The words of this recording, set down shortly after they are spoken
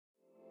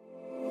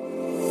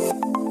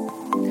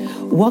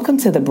Welcome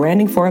to the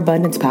Branding for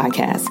Abundance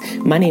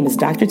podcast. My name is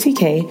Dr.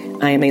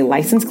 TK. I am a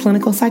licensed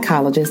clinical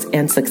psychologist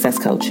and success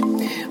coach.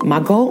 My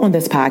goal on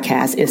this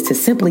podcast is to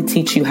simply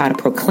teach you how to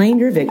proclaim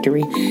your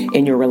victory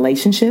in your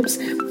relationships,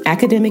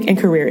 academic and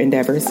career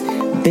endeavors,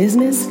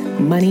 business,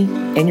 money,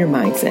 and your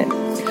mindset.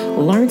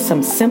 Learn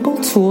some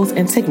simple tools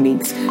and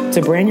techniques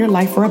to brand your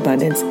life for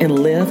abundance and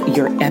live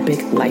your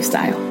epic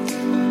lifestyle.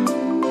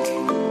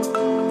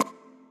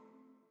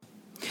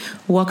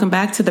 Welcome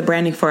back to the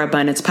Branding for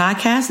Abundance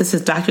podcast. This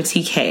is Dr.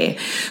 TK.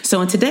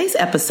 So in today's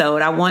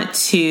episode, I want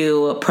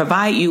to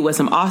provide you with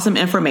some awesome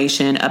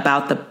information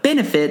about the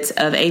benefits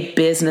of a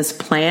business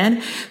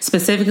plan,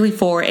 specifically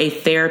for a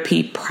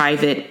therapy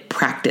private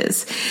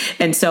practice.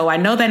 And so I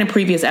know that in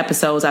previous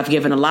episodes, I've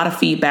given a lot of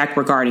feedback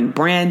regarding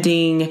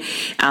branding,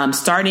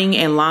 starting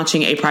and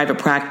launching a private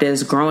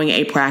practice, growing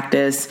a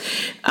practice.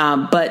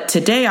 But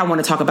today I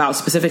want to talk about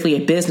specifically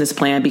a business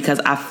plan because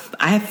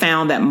I have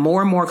found that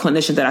more and more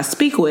clinicians that I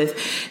speak with,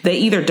 they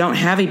either don't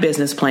have a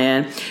business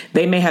plan,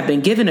 they may have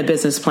been given a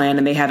business plan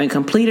and they haven't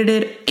completed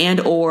it,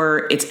 and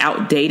or it's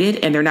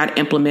outdated and they're not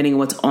implementing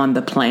what's on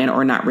the plan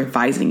or not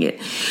revising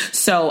it.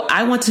 So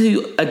I want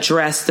to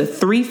address the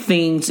three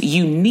things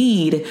you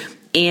need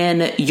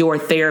in your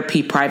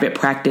therapy private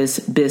practice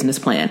business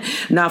plan.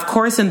 Now, of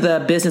course, in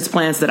the business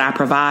plans that I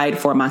provide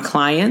for my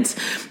clients,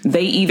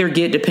 they either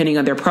get, depending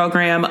on their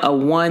program, a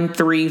 1,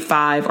 3,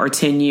 5, or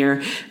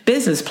 10-year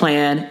business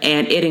plan.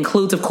 And it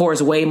includes, of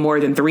course, way more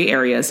than 3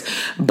 areas.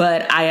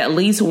 But I at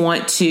least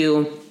want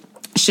to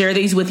share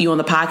these with you on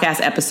the podcast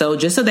episode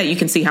just so that you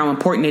can see how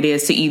important it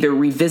is to either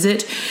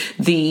revisit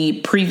the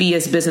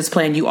previous business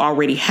plan you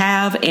already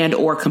have and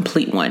or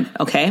complete one.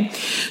 Okay,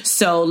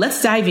 so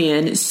let's dive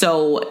in.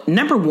 So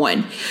number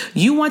 1,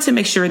 you want to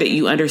make sure that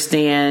you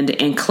understand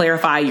and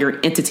clarify your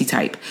entity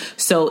type.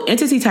 So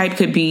entity type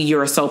could be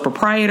you're a sole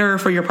proprietor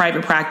for your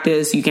private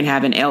practice. You can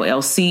have an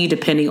LLC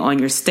depending on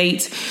your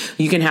state.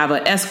 You can have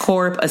a S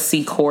Corp, a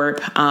C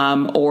Corp,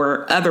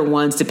 or other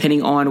ones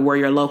depending on where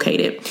you're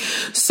located.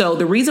 So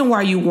the reason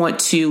why you want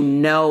to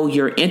know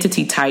your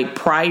entity type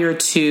prior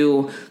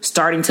to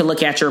starting to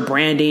look at your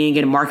branding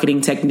and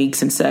marketing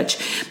techniques and such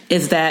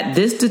is that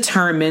this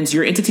determines,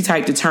 your entity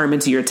type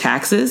determines your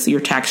taxes,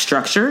 your tax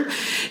structure.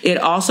 It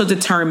also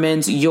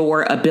determines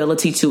your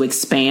ability to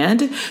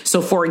expand.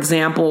 So for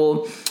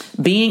example,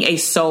 being a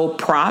sole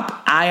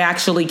prop, I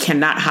actually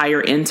cannot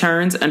hire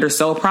interns under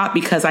sole prop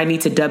because I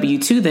need to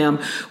W-2 them,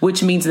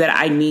 which means that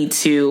I need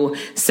to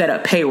set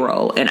up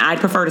payroll. And I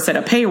prefer to set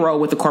up payroll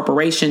with the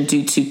corporation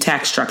due to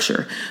tax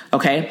structure.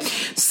 Okay.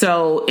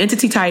 So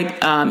entity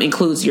type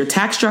includes your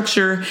tax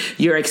structure,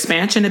 your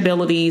expansion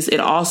abilities. It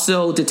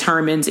also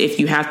determines if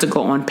you have to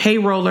go on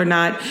payroll or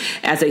not.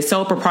 As a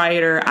sole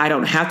proprietor, I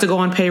don't have to go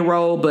on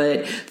payroll,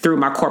 but through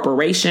my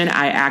corporation,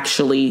 I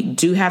actually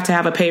do have to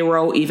have a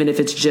payroll, even if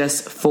it's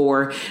just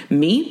for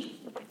me.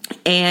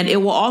 And it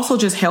will also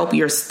just help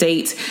your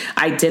state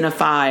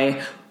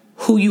identify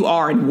who you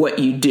are and what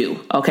you do.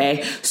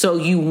 Okay. So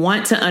you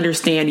want to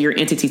understand your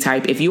entity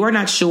type. If you are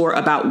not sure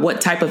about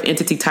what type of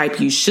entity type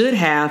you should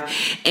have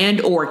and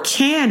or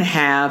can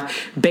have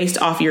based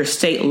off your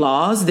state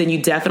laws, then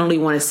you definitely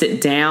want to sit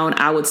down,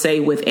 I would say,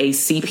 with a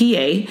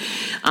CPA,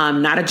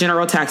 not a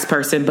general tax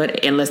person,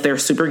 but unless they're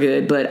super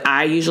good. But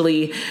I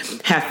usually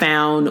have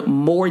found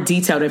more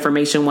detailed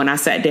information when I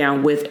sat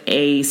down with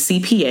a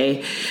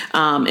CPA.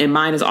 And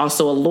mine is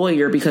also a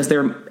lawyer because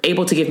they're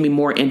able to give me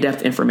more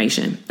in-depth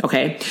information.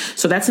 Okay.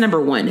 So that's number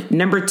 1.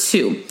 Number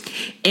 2,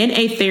 in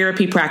a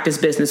therapy practice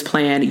business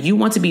plan, you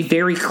want to be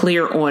very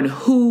clear on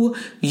who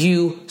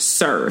you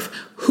serve.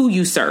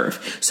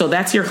 So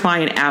that's your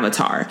client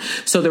avatar.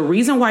 So the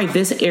reason why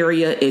this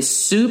area is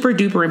super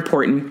duper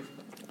important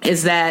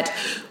is that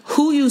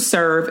who you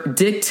serve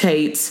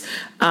dictates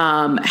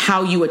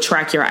how you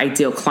attract your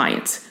ideal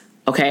clients.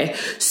 Okay.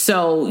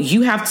 So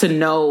you have to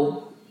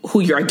know who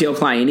your ideal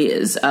client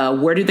is.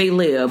 Where do they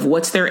live?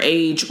 What's their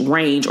age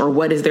range, or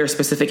what is their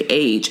specific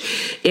age?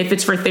 If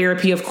it's for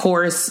therapy, of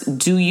course,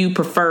 do you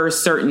prefer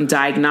certain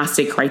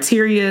diagnostic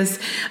criteria?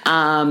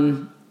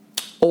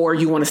 Or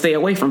you want to stay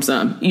away from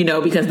some,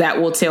 because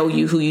that will tell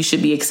you who you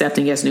should be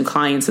accepting as new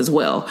clients as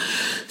well.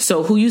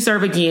 So who you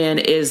serve, again,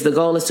 is the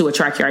goal is to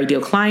attract your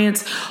ideal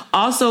clients.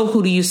 Also,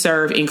 who do you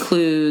serve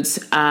includes,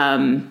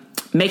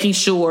 making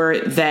sure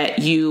that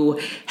you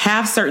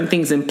have certain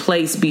things in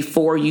place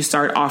before you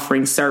start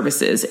offering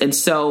services. And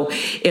so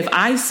if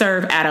I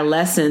serve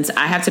adolescents,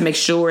 I have to make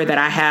sure that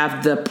I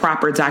have the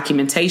proper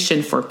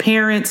documentation for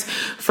parents,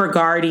 for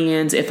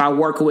guardians. If I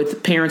work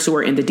with parents who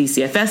are in the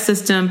DCFS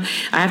system,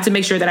 I have to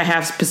make sure that I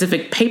have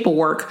specific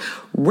paperwork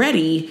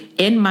ready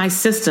in my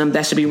system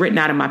that should be written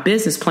out in my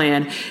business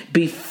plan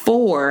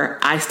before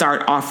I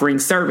start offering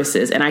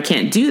services. And I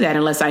can't do that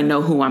unless I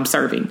know who I'm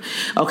serving.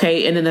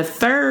 Okay. And then the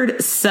third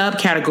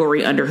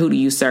subcategory under who do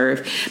you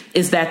serve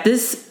is that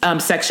this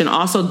section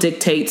also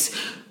dictates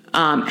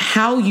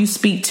how you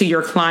speak to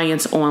your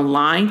clients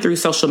online through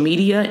social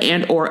media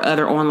and or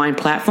other online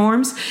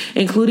platforms,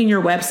 including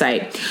your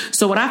website.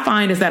 So what I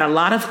find is that a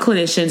lot of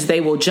clinicians,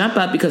 they will jump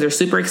up because they're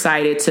super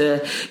excited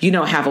to,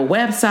 have a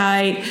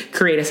website,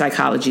 create a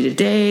Psychology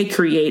Today,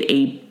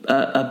 create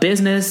a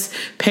business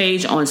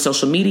page on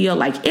social media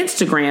like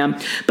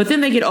Instagram, but then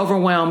they get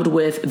overwhelmed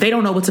with, they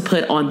don't know what to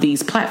put on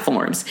these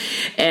platforms.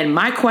 And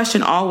my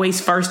question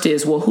always first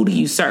is, well, who do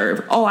you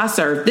serve? Oh, I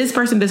serve this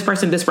person, this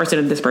person, this person,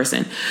 and this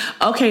person.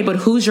 Okay, but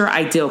who's your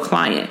ideal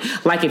client?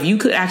 Like if you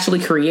could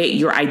actually create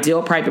your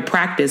ideal private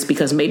practice,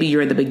 because maybe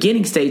you're in the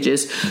beginning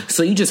stages,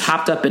 so you just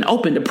hopped up and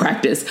opened a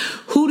practice.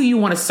 Who do you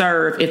want to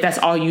serve if that's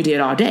all you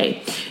did all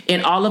day?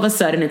 And all of a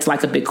sudden, it's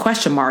like a big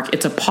question mark.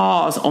 It's a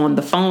pause on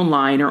the phone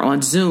line or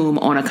on Zoom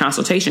on a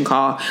consultation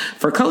call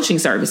for coaching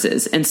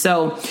services. And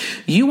so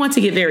you want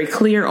to get very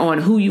clear on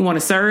who you want to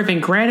serve.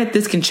 And granted,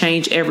 this can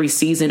change every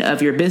season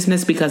of your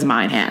business because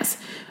mine has.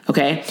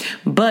 Okay.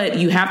 But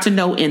you have to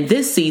know in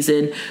this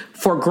season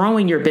for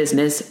growing your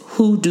business,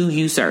 who do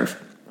you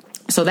serve?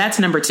 So that's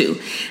number 2.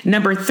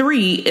 Number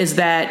 3 is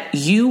that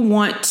you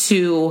want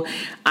to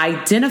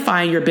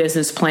identify in your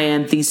business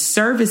plan these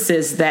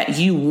services that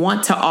you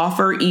want to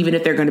offer, even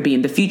if they're going to be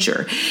in the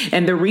future.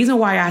 And the reason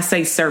why I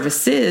say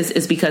services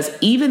is because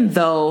even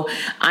though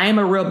I am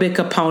a real big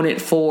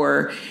component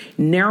for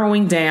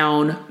narrowing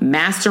down,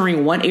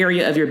 mastering one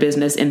area of your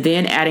business and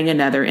then adding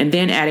another and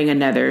then adding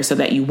another so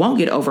that you won't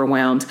get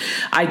overwhelmed,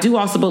 I do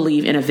also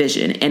believe in a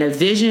vision. And a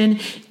vision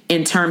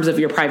in terms of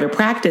your private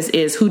practice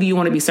is, who do you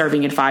want to be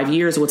serving in 5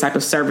 years? What type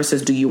of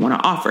services do you want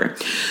to offer?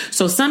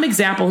 So some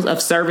examples of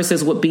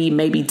services would be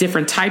maybe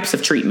different types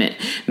of treatment.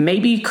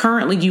 Maybe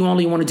currently you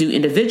only want to do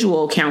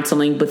individual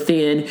counseling, but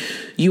then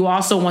you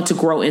also want to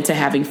grow into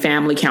having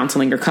family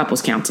counseling or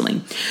couples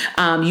counseling.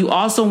 You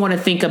also want to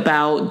think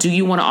about, do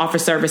you want to offer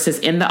services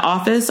in the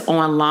office,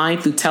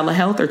 online through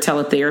telehealth or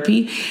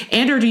teletherapy?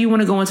 And or do you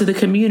want to go into the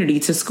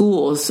community, to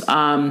schools,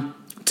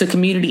 to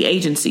community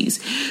agencies?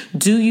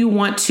 Do you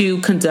want to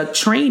conduct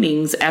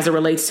trainings as it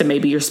relates to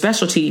maybe your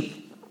specialty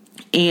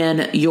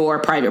in your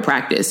private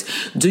practice?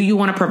 Do you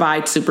want to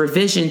provide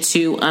supervision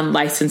to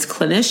unlicensed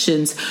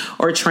clinicians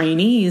or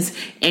trainees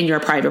in your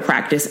private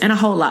practice, and a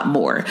whole lot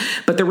more?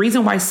 But the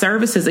reason why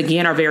services,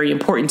 again, are very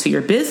important to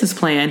your business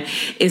plan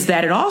is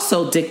that it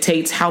also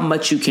dictates how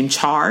much you can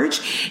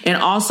charge.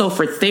 And also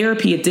for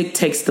therapy, it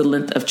dictates the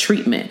length of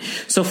treatment.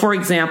 So for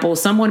example,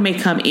 someone may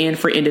come in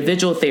for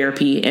individual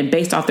therapy, and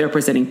based off their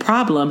presenting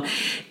problem,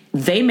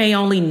 they may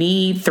only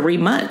need 3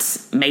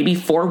 months, maybe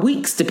 4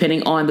 weeks,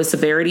 depending on the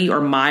severity or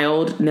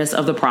mildness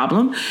of the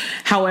problem.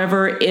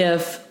 However,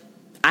 if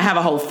I have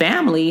a whole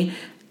family,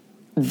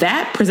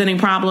 that presenting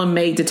problem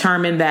may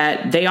determine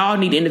that they all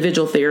need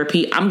individual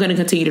therapy. I'm going to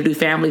continue to do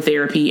family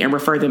therapy and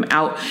refer them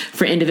out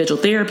for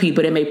individual therapy,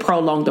 but it may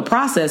prolong the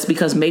process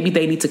because maybe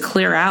they need to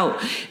clear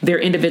out their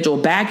individual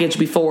baggage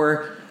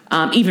before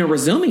even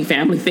resuming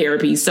family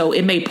therapy. So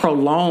it may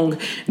prolong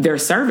their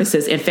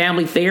services, and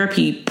family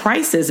therapy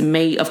prices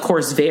may, of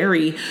course,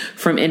 vary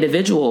from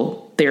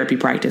individual therapy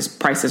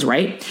prices,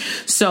 right?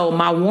 So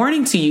my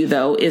warning to you,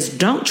 though, is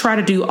don't try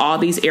to do all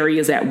these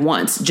areas at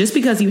once. Just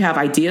because you have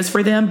ideas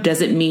for them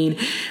doesn't mean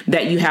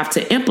that you have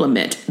to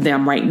implement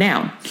them right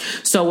now.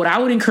 So what I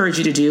would encourage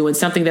you to do, and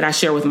something that I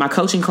share with my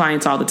coaching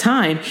clients all the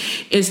time,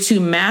 is to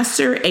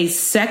master a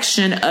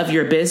section of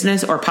your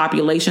business or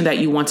population that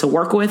you want to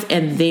work with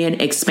and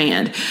then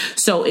expand.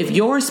 So if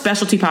your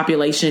specialty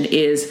population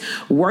is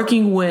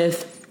working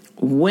with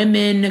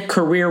women,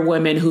 career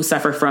women who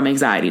suffer from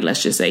anxiety,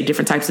 let's just say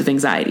different types of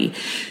anxiety,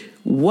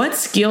 what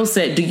skill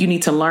set do you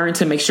need to learn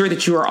to make sure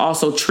that you are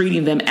also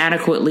treating them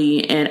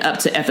adequately and up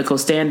to ethical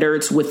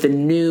standards with the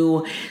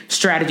new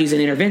strategies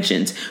and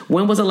interventions?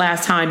 When was the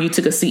last time you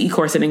took a CE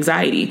course in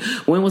anxiety?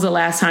 When was the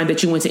last time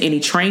that you went to any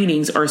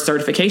trainings or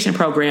certification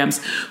programs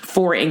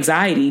for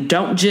anxiety?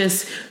 Don't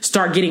just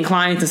start getting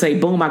clients and say,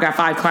 boom, I got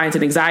 5 clients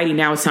in anxiety.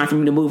 Now it's time for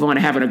me to move on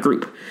to having a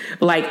group.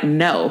 Like,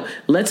 no,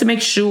 let's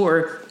make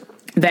sure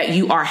that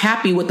you are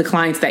happy with the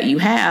clients that you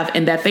have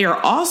and that they are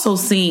also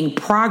seeing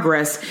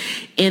progress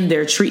in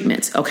their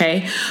treatments.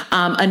 Okay.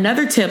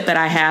 Another tip that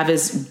I have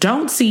is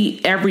don't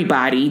see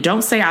everybody.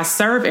 Don't say I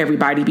serve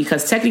everybody,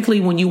 because technically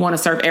when you want to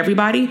serve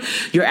everybody,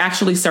 you're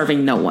actually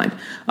serving no one.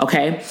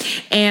 Okay.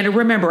 And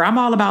remember, I'm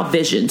all about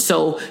vision.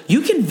 So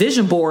you can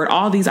vision board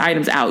all these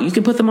items out. You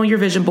can put them on your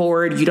vision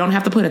board. You don't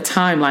have to put a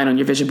timeline on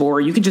your vision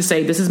board. You can just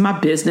say, this is my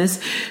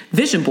business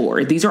vision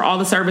board. These are all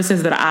the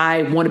services that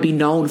I want to be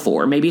known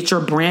for. Maybe it's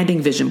your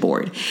branding vision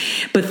board.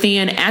 But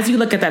then as you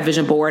look at that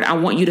vision board, I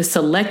want you to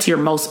select your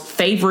most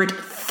favorite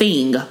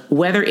thing,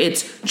 whether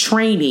it's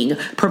training,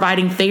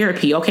 providing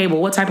therapy. Okay, well,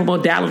 what type of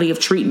modality of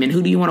treatment?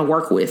 Who do you want to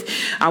work with?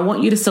 I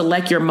want you to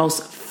select your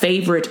most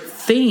favorite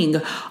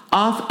thing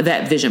off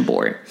that vision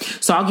board.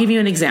 So I'll give you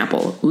an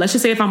example. Let's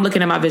just say if I'm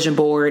looking at my vision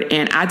board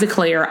and I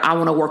declare I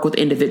want to work with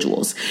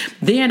individuals,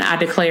 then I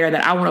declare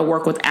that I want to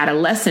work with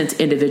adolescent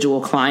individual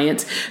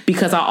clients,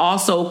 because I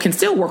also can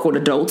still work with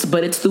adults,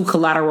 but it's through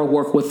collateral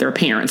work with their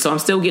parents. So I'm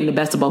still getting the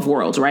best of both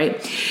worlds, right?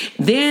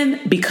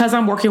 Then because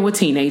I'm working with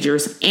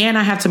teenagers and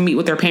I have to meet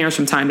with their parents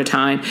from time to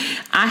time,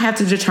 I have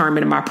to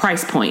determine my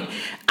price point.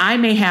 I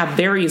may have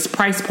various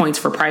price points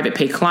for private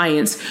pay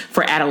clients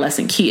for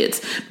adolescent kids,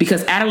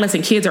 because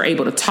adolescent kids are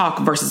able to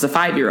talk versus a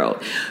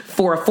 5-year-old.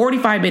 For a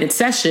 45-minute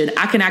session,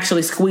 I can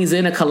actually squeeze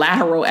in a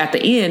collateral at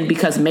the end,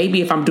 because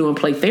maybe if I'm doing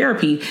play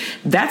therapy,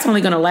 that's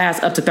only going to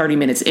last up to 30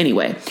 minutes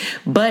anyway.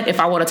 But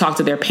if I want to talk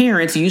to their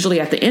parents, usually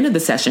at the end of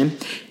the session,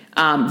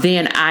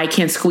 then I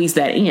can squeeze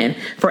that in.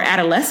 For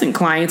adolescent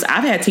clients,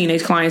 I've had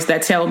teenage clients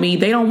that tell me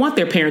they don't want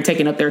their parent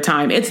taking up their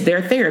time. It's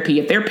their therapy.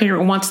 If their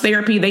parent wants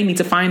therapy, they need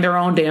to find their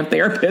own damn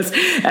therapist.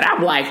 And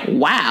I'm like,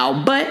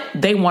 wow, but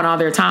they want all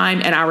their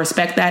time, and I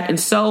respect that. And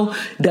so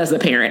does the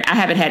parent. I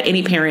haven't had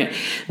any parent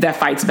that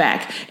fights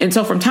back. And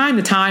so from time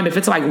to time, if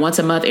it's like once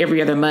a month,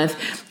 every other month,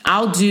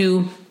 I'll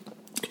do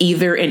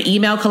either an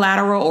email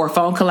collateral or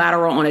phone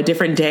collateral on a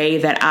different day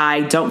that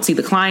I don't see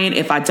the client.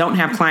 If I don't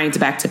have clients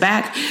back to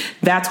back,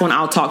 that's when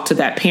I'll talk to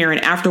that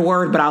parent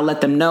afterward, but I'll let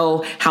them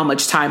know how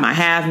much time I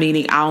have,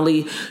 meaning I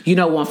only,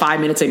 want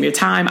 5 minutes of your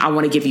time. I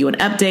want to give you an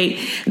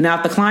update. Now,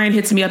 if the client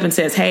hits me up and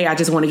says, hey, I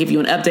just want to give you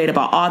an update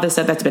about all this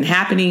stuff that's been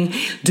happening,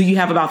 do you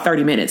have about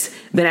 30 minutes?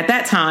 Then at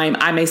that time,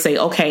 I may say,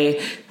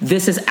 okay,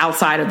 this is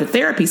outside of the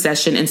therapy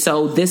session, and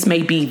so this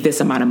may be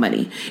this amount of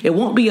money. It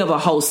won't be of a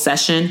whole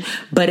session,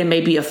 but it may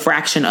be a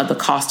fraction of the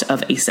cost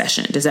of a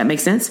session. Does that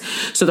make sense?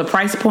 So the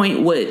price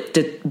point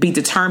would be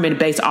determined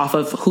based off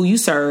of who you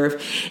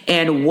serve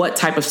and what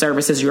type of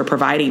services you're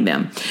providing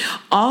them.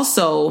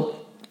 Also,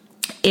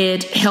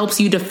 it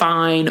helps you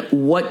define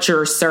what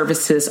your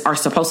services are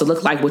supposed to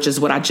look like, which is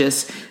what I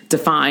just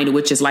defined,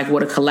 which is like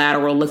what a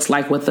collateral looks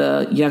like with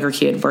a younger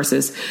kid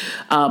versus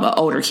an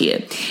older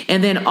kid.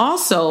 And then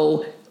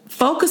also,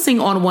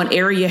 focusing on one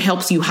area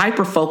helps you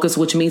hyper-focus,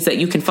 which means that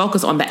you can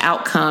focus on the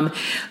outcome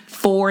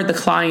for the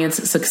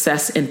client's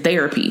success in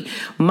therapy.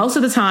 Most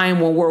of the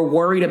time when we're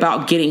worried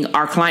about getting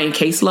our client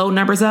caseload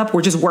numbers up,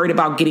 we're just worried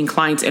about getting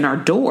clients in our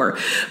door.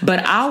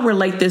 But I'll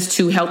relate this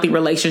to healthy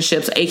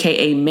relationships,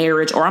 aka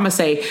marriage, or I'm gonna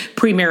say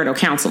premarital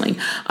counseling.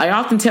 I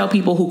often tell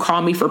people who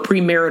call me for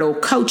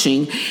premarital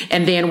coaching,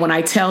 and then when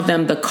I tell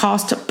them the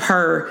cost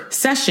per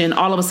session,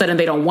 all of a sudden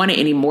they don't want it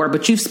anymore.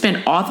 But you've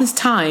spent all this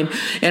time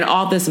and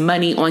all this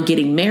money on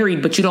getting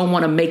married, but you don't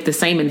want to make the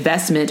same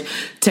investment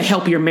to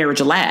help your marriage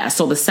last.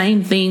 So the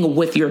same thing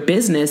with your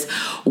business.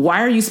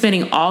 Why are you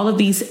spending all of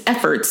these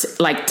efforts,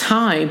 like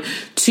time,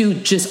 to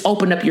just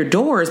open up your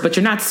doors, but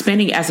you're not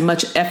spending as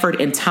much effort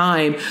and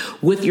time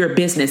with your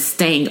business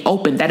staying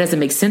open? That doesn't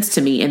make sense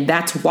to me. And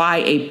that's why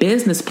a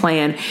business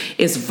plan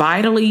is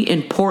vitally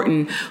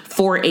important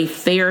for a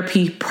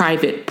therapy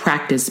private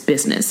practice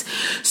business.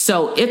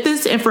 So if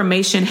this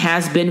information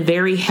has been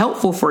very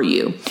helpful for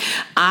you,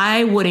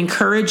 I would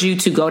encourage you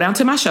to go down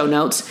to my show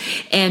notes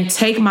and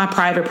take my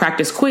private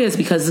practice quiz,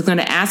 because it's going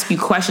to ask you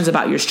questions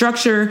about your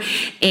structure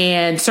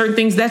and certain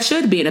things that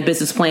should be in a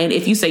business plan.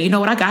 If you say, you know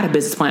what, I got a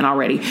business plan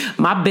already.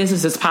 My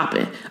business is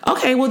popping.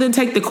 Okay, well then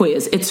take the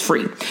quiz. It's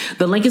free.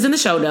 The link is in the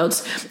show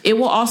notes. It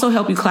will also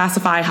help you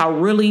classify how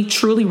really,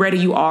 truly ready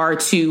you are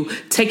to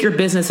take your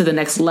business to the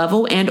next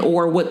level, and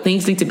or what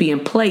things need to be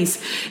in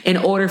place in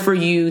order for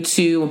you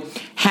to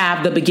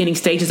have the beginning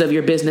stages of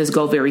your business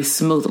go very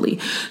smoothly.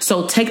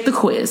 So take the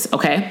quiz,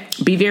 okay?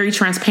 Be very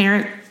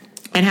transparent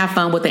and have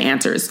fun with the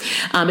answers.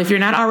 If you're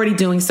not already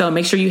doing so,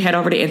 make sure you head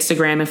over to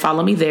Instagram and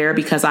follow me there,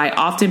 because I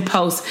often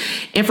post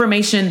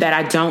information that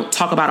I don't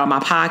talk about on my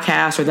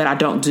podcast or that I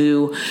don't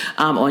do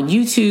on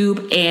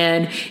YouTube.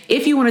 And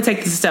if you want to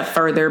take this a step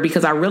further,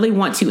 because I really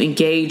want to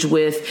engage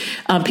with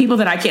people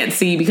that I can't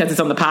see because it's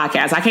on the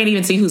podcast. I can't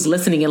even see who's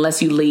listening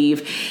unless you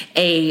leave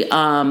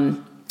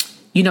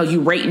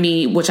you rate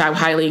me, which I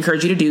highly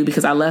encourage you to do,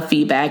 because I love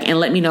feedback, and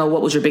let me know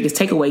what was your biggest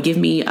takeaway. Give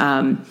me,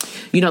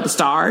 the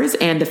stars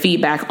and the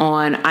feedback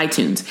on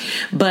iTunes.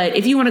 But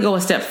if you want to go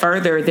a step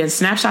further, then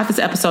snapshot this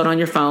episode on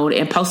your phone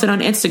and post it on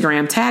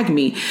Instagram, tag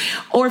me.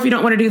 Or if you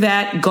don't want to do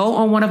that, go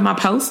on one of my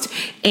posts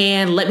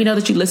and let me know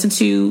that you listened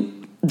to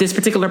this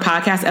particular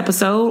podcast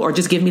episode, or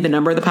just give me the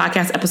number of the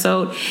podcast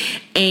episode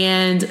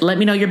and let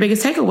me know your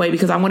biggest takeaway,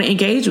 because I want to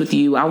engage with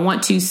you. I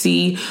want to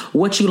see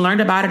what you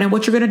learned about it and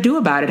what you're going to do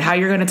about it, how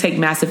you're going to take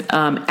massive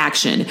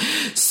action.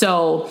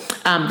 So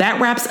that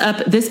wraps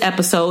up this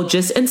episode.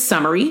 Just in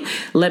summary,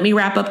 let me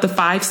wrap up the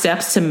 5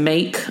 steps to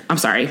make,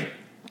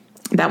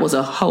 That was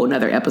a whole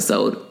nother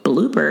episode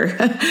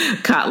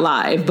blooper caught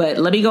live. But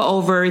let me go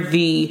over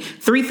the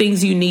 3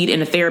 things you need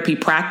in a therapy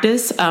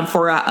practice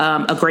for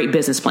a great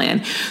business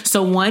plan.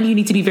 So 1, you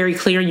need to be very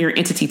clear in your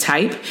entity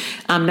type.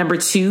 Number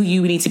 2,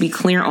 you need to be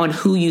clear on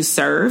who you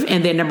serve.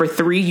 And then number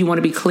 3, you want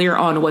to be clear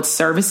on what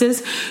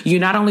services you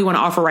not only want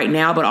to offer right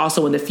now, but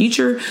also in the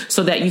future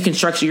so that you can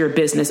structure your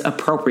business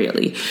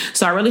appropriately.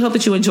 So I really hope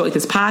that you enjoyed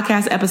this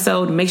podcast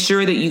episode. Make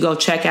sure that you go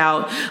check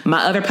out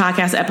my other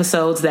podcast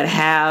episodes that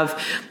have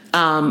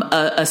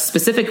a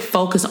specific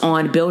focus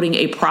on building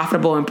a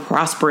profitable and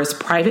prosperous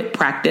private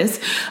practice.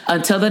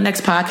 Until the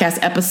next podcast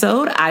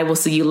episode, I will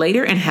see you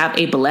later and have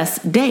a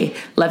blessed day.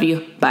 Love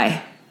you.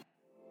 Bye.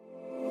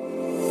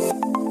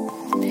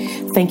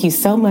 Thank you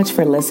so much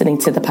for listening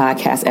to the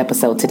podcast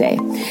episode today.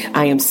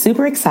 I am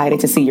super excited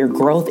to see your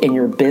growth in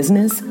your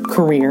business,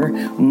 career,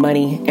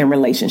 money, and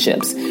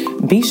relationships.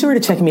 Be sure to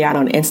check me out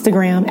on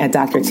Instagram at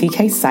Dr.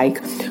 TK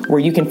Psych, where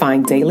you can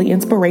find daily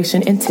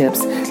inspiration and tips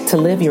to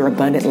live your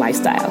abundant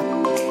lifestyle.